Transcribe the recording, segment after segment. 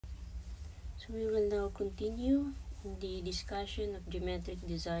So we will now continue the discussion of geometric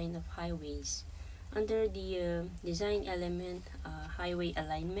design of highways. Under the design element highway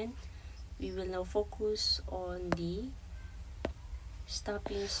alignment, we will now focus on the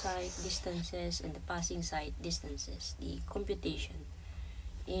stopping site distances and the passing site distances, the computation.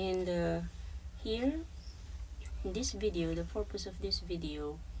 And here in this video, the purpose of this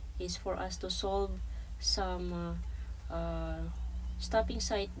video is for us to solve some stopping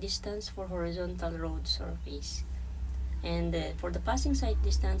site distance for horizontal road surface. And for the passing site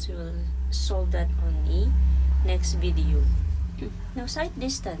distance, we will solve that on the next video. Now, site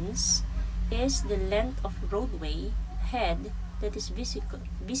distance is the length of roadway ahead that is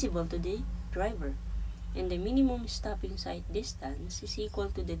visible to the driver. And the minimum stopping site distance is equal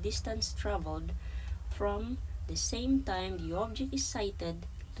to the distance traveled from the same time the object is sighted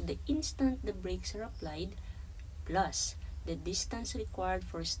to the instant the brakes are applied, plus the distance required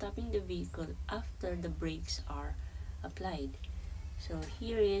for stopping the vehicle after the brakes are applied. So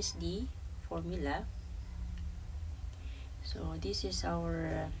here is the formula. So this is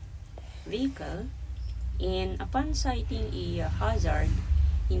our vehicle, and upon sighting a hazard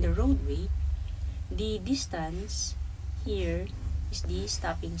in the roadway, the distance here is the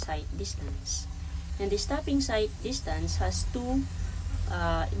stopping site distance. And the stopping site distance has two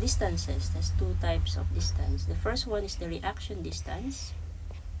distances. There's two types of distance. The first one is the reaction distance.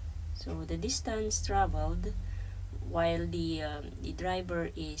 So the distance traveled while the driver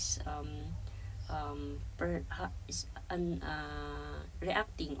is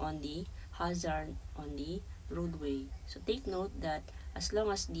reacting on the hazard on the roadway. So take note that as long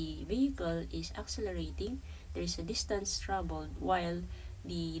as the vehicle is accelerating, there is a distance traveled while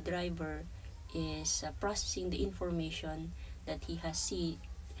the driver is processing the information that he has seen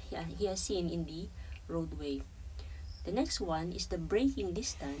in the roadway. The next one is the braking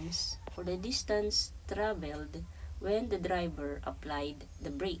distance, or the distance traveled when the driver applied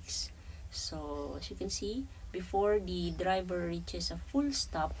the brakes. So as you can see, before the driver reaches a full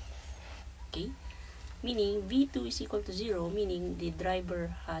stop, okay, meaning V2 is equal to 0, meaning the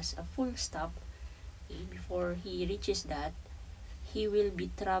driver has a full stop, okay, before he reaches that, he will be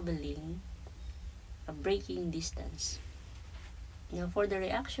traveling a braking distance. Now for the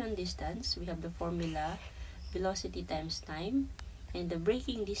reaction distance, we have the formula velocity times time, and the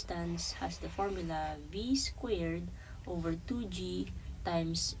braking distance has the formula v squared over 2g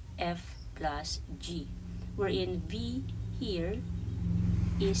times f plus g, wherein v here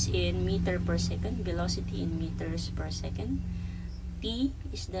is in meter per second, velocity in meters per second. T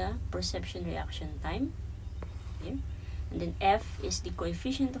is the perception reaction time here, and then F is the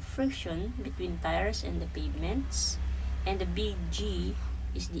coefficient of friction between tires and the pavements, and the big G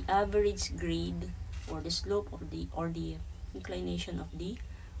is the average grade, or the slope of the inclination of the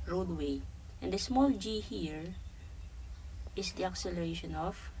roadway, and the small g here is the acceleration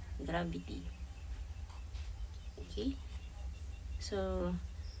of gravity. Okay, so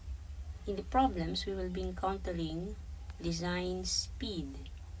in the problems, we will be encountering design speed,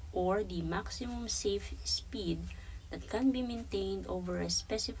 or the maximum safe speed that can be maintained over a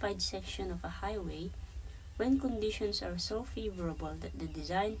specified section of a highway when conditions are so favorable that the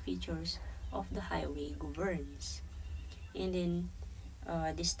design features of the highway governs. And then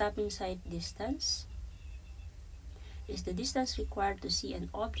the stopping site distance is the distance required to see an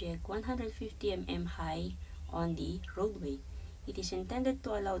object 150 mm high on the roadway. It is intended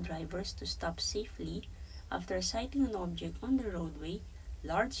to allow drivers to stop safely after sighting an object on the roadway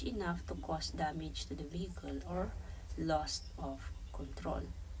large enough to cause damage to the vehicle or loss of control.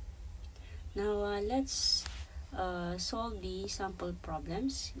 Now let's solve the sample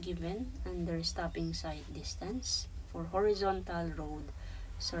problems given under stopping site distance for horizontal road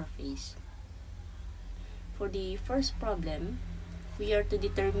surface. For the first problem, we are to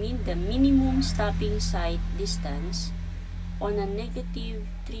determine the minimum stopping site distance on a negative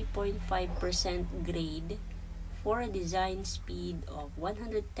 3.5% grade for a design speed of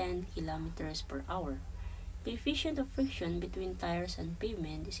 110 km per hour. Coefficient of friction between tires and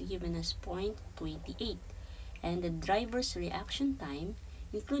pavement is given as 0.28, and the driver's reaction time,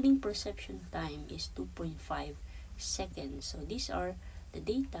 including perception time, is 2.5 seconds. So these are the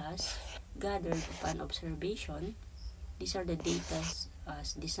data gathered upon observation. These are the data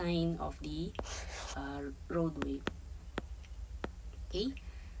as design of the roadway. Okay,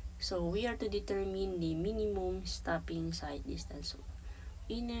 so we are to determine the minimum stopping site distance.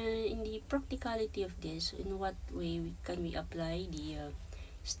 In the practicality of this, in what way can we apply the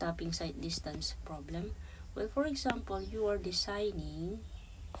stopping site distance problem? Well, for example, you are designing,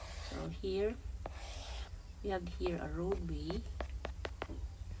 so here we have here a roadway,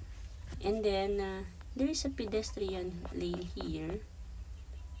 And then there is a pedestrian lane here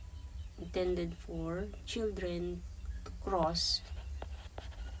intended for children to cross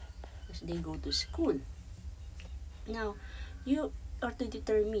as they go to school. Now, you are to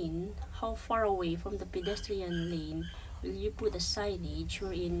determine how far away from the pedestrian lane will you put a signage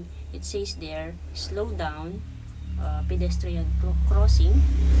wherein it says there, slow down, pedestrian crossing.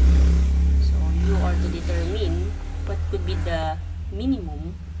 So you are to determine what could be the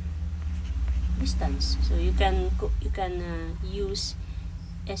minimum distance. So you can use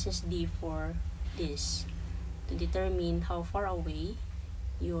SSD for this to determine how far away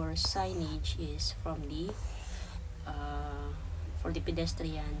your signage is from the for the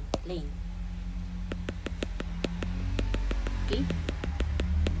pedestrian lane. Okay,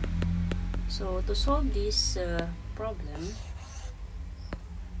 so to solve this problem,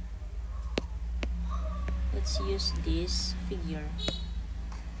 let's use this figure.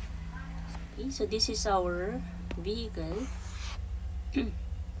 Okay, so this is our vehicle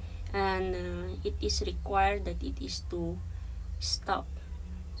and it is required that it is to stop.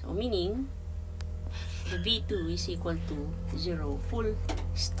 So meaning the V2 is equal to 0, full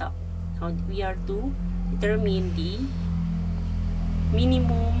stop. Now we are to determine the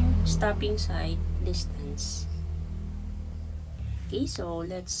minimum stopping sight distance. Okay, so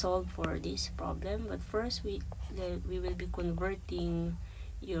let's solve for this problem. But first we will be converting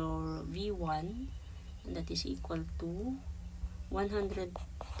your V1, and that is equal to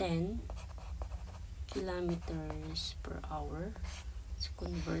 110 kilometers per hour. Let's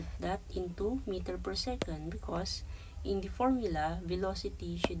convert that into meter per second, because in the formula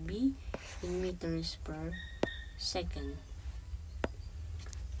velocity should be in meters per second.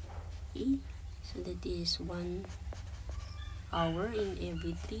 Okay, so that is 1 hour in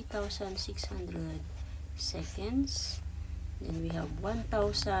every 3,600 seconds. Then we have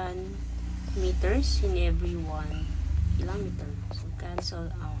 1,000 meters in every 1 kilometer. So cancel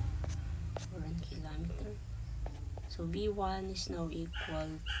out 1 kilometer. So V1 is now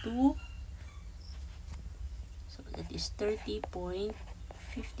equal to, so that is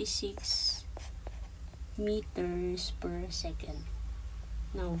 30.56 meters per second.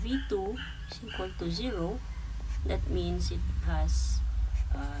 Now V2 is equal to 0. That means it has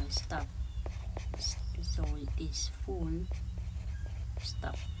stopped. So it is full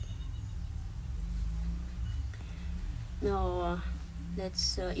stop. Now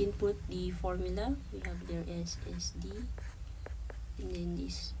let's input the formula. We have there SSD, and then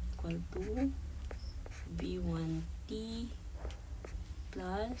this equal to V1T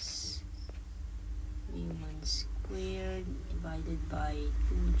plus V1 squared divided by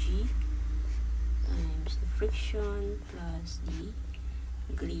 2G times the friction plus the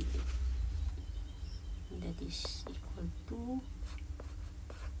grade. And that is equal to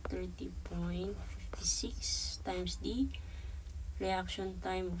 30.56 times the reaction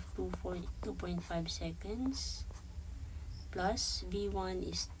time of 2.5 seconds plus V1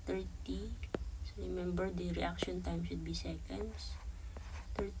 is 30. So remember, the reaction time should be seconds.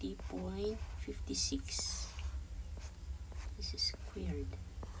 30.56. This is squared.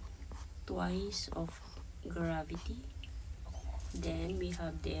 Twice of gravity. Then we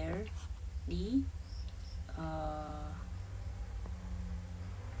have there the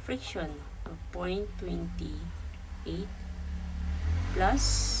friction of 0.28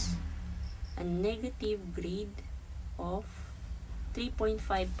 plus a negative grade of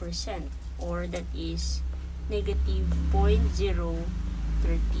 3.5%, or that is negative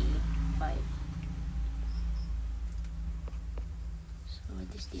 0.035. So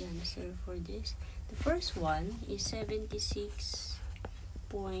what is the answer for this? The first one is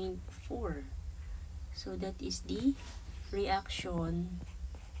 76.4. So that is the reaction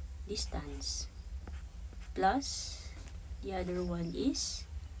distance, plus the other one is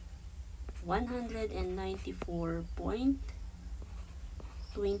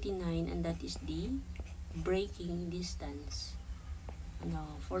 194.29, and that is the braking distance.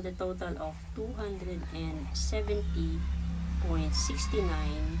 Now for the total of 270.69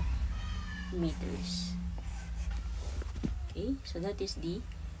 meters. Okay, so that is the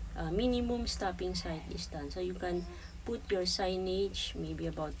minimum stopping sight distance. So you can put your signage maybe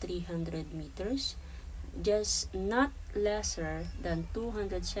about 300 meters, just not lesser than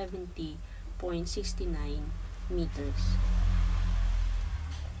 270.69 meters.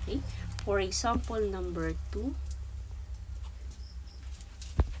 Okay, for example number 2.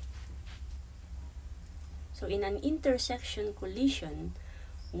 So in an intersection collision,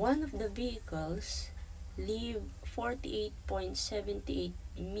 one of the vehicles leave 48.78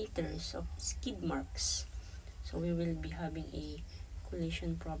 meters of skid marks. So we will be having a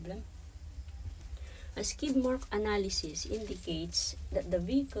collision problem. A skid mark analysis indicates that the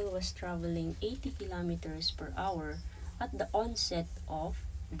vehicle was traveling 80 kilometers per hour at the onset of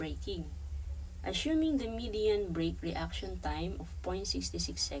braking. Assuming the median brake reaction time of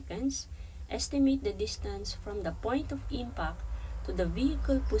 0.66 seconds, estimate the distance from the point of impact to the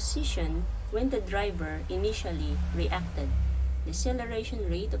vehicle position when the driver initially reacted. The acceleration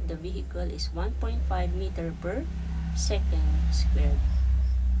rate of the vehicle is 1.5 meter per second squared.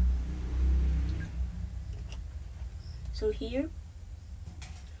 So here,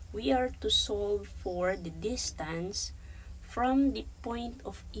 we are to solve for the distance from the point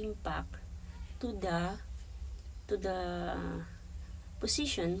of impact to the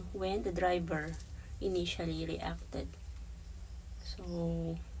position when the driver initially reacted.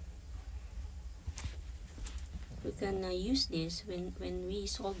 So we can use this when we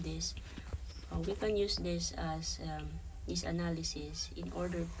solve this. We can use this as this analysis in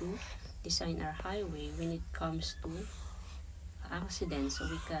order to design our highway when it comes to accidents, so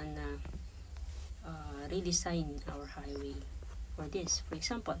we can redesign our highway for this. For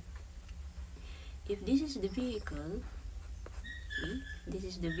example, if this is the vehicle, okay, this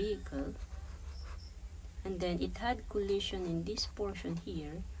is the vehicle, and then it had collision in this portion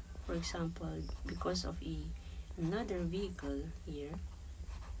here, for example, because of another vehicle here.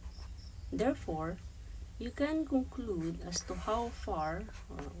 Therefore, you can conclude as to how far,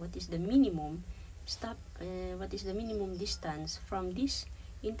 or what is the minimum distance from this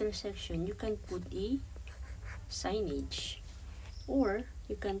intersection. You can put a signage, or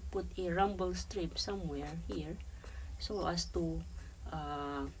you can put a rumble strip somewhere here, so as to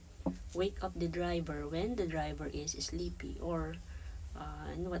wake up the driver when the driver is sleepy, or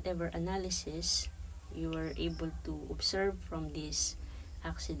in whatever analysis you were able to observe from this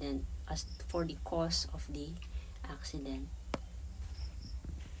accident as for the cause of the accident.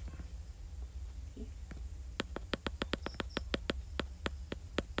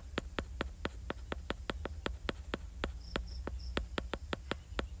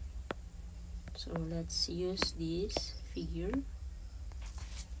 So let's use this figure.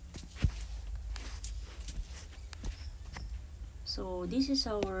 So this is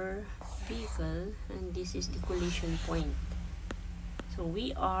our vehicle, and this is the collision point. So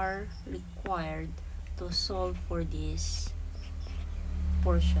we are required to solve for this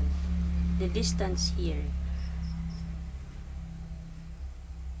portion, the distance here.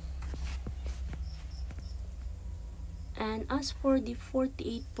 And as for the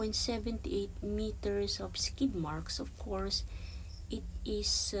 48.78 meters of skid marks, of course, it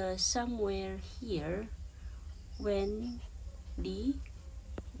is somewhere here when the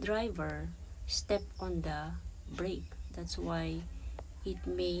driver stepped on the brake. That's why it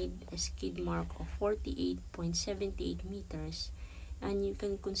made a skid mark of 48.78 meters, and you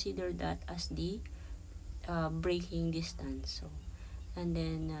can consider that as the braking distance. So, and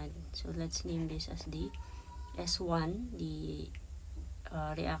then so let's name this as the S1, the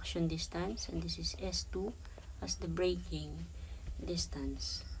reaction distance, and this is S2 as the braking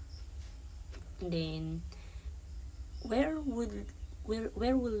distance. And then where will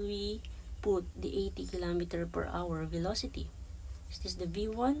we put the 80 km per hour velocity? Is this the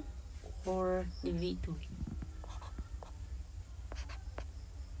V1 or the V2?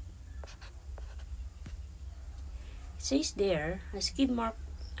 It says there, a skid mark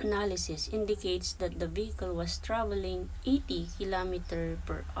analysis indicates that the vehicle was traveling 80 km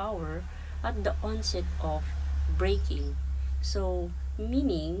per hour at the onset of braking. So,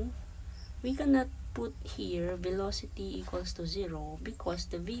 meaning, we cannot put here velocity equals to 0 because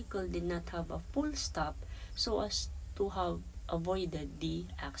the vehicle did not have a full stop so as to have avoided the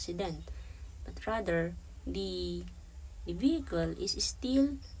accident, but rather the vehicle is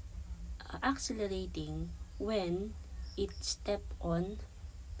still accelerating when it stepped on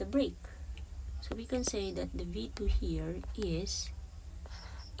the brake. So we can say that the V2 here is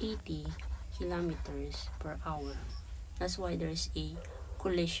 80 kilometers per hour. That's why there is a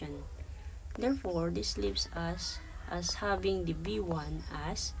collision. Therefore, this leaves us as having the V1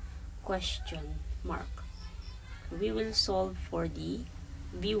 as question mark. We will solve for the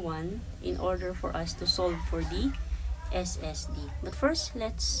V1 in order for us to solve for the SSD. But first,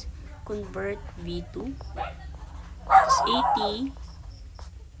 let's convert V2. It's 80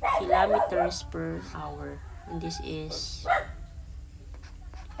 kilometers per hour, and this is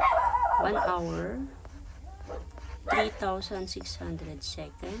 1 hour, 3,600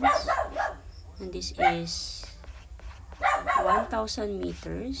 seconds, and this is 1,000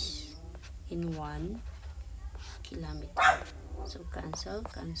 meters in 1 kilometer. So cancel.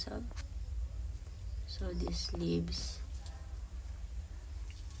 So this leaves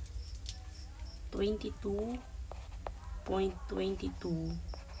 22.22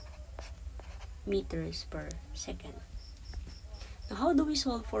 meters per second. Now, how do we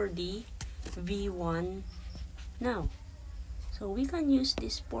solve for the V1 now? So we can use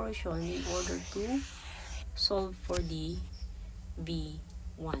this portion in order to solve for the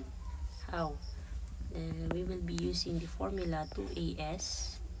V1. How? We will be using the formula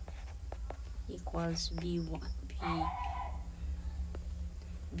 2AS equals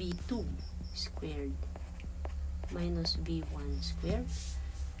V2 squared minus V1 squared.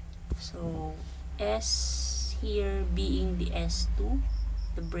 So S here being the S2,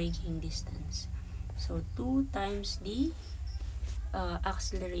 the braking distance. So 2 times the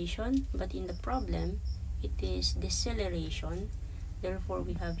acceleration, but in the problem it is deceleration. Therefore,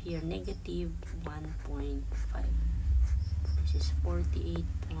 we have here negative 1.5. This is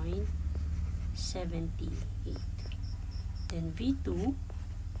 48.78. Then V2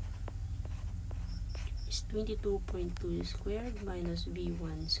 is 22.2 squared minus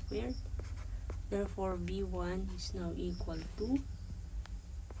V1 squared. Therefore, V1 is now equal to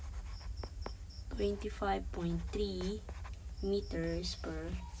 25.3 meters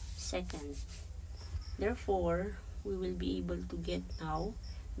per second. Therefore, we will be able to get now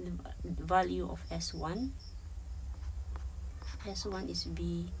the value of S1. S1 is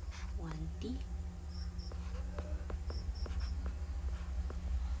V1T.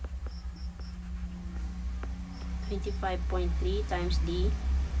 .3 times the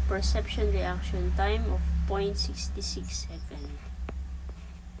perception reaction time of 0.66 seconds.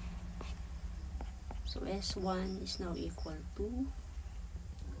 So S1 is now equal to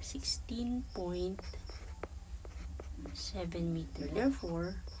 16.7 meters.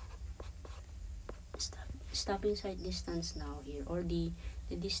 Therefore, stopping sight distance now here, or the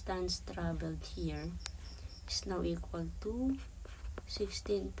distance traveled here, is now equal to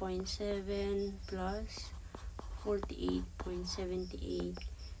 16.7 plus 48.78.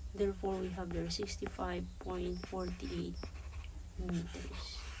 Therefore, we have there 65.48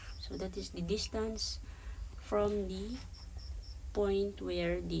 meters. So that is the distance from the point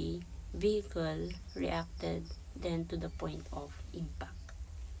where the vehicle reacted then to the point of impact.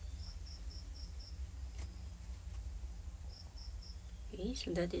 Okay,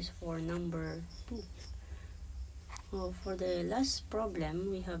 so that is for number 2. For the last problem,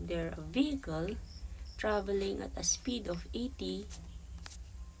 we have there a vehicle traveling at a speed of 80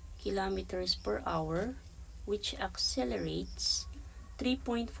 kilometers per hour, which accelerates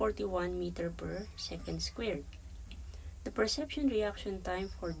 3.41 meter per second squared. The perception reaction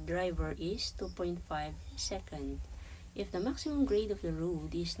time for the driver is 2.5 seconds. If the maximum grade of the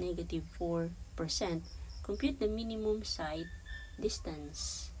road is negative 4%, compute the minimum sight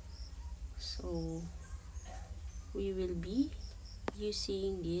distance. So we will be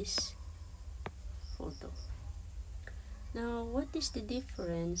using this photo. Now, what is the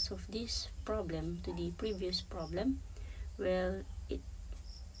difference of this problem to the previous problem? Well,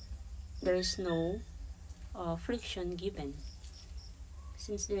 there is no friction given.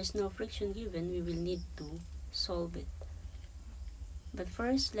 Since there is no friction given, we will need to solve it. But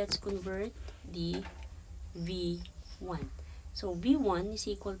first, let's convert the V1. So V1 is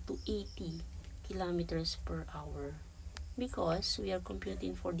equal to 80 kilometers per hour because we are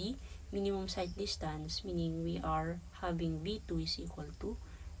computing for the minimum sight distance, meaning we are having V2 is equal to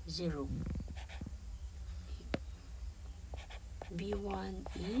 0. V1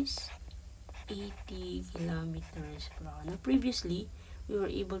 is 80 kilometers per hour. Now, previously, we were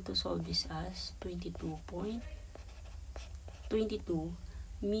able to solve this as 22.22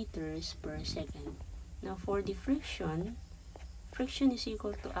 meters per second. Now, for the friction is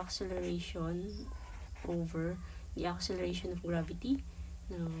equal to acceleration over the acceleration of gravity.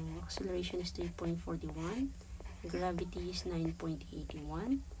 Now, acceleration is 3.41, gravity is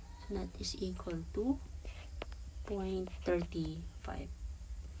 9.81, so that is equal to 0.35.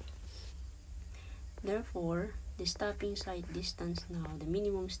 Therefore, the stopping sight distance now, the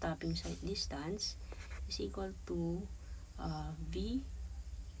minimum stopping sight distance is equal to V.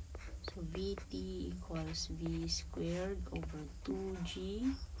 So Vt equals V squared over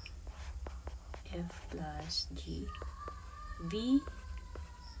 2G F plus G. V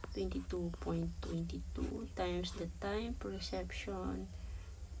 22.22 times the time perception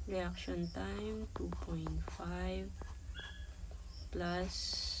reaction time 2.5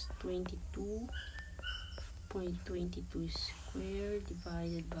 plus 22.22 squared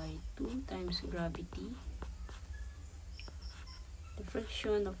divided by 2 times gravity, the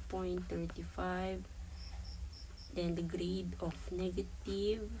friction of 0.35, then the grade of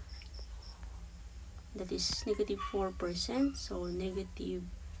negative, that is negative 4%, so negative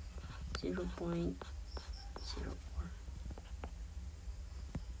 0.04,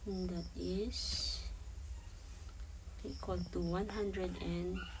 and that is equal to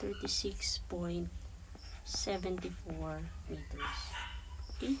 136.74 meters.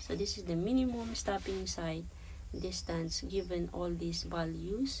 Okay, so this is the minimum stopping site distance given all these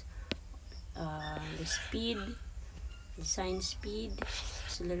values, the speed, design speed,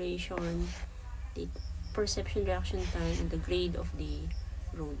 acceleration, the perception reaction time, and the grade of the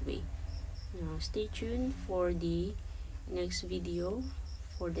roadway. Now stay tuned for the next video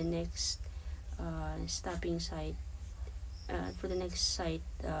for the next stopping site, for the next site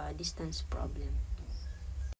distance problem.